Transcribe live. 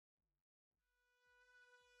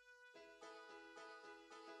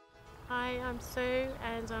Hi, I'm Sue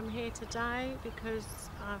and I'm here today because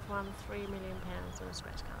I've won £3 million on a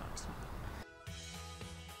scratch card.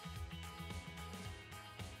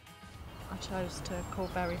 I chose to call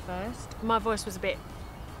Barry first. My voice was a bit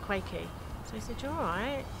quaky, so he said, "You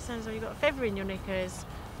alright? Sounds like you've got a feather in your knickers."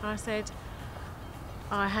 And I said,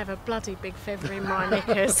 "I have a bloody big feather in my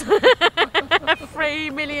knickers."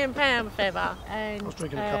 £3 million feather. And I was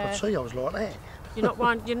drinking a cup of tea, I was like that. You're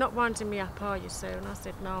not winding me up, are you, Sue? And I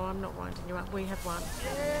said, "No, I'm not winding you up. We have won."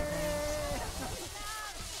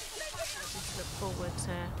 Just look forward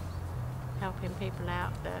to helping people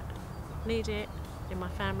out that need it in my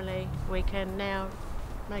family. We can now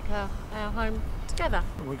make our home together.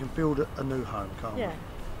 We can build a new home, can't we? Yeah.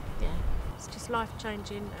 It's just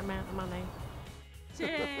life-changing amount of money.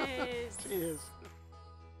 Cheers. Cheers.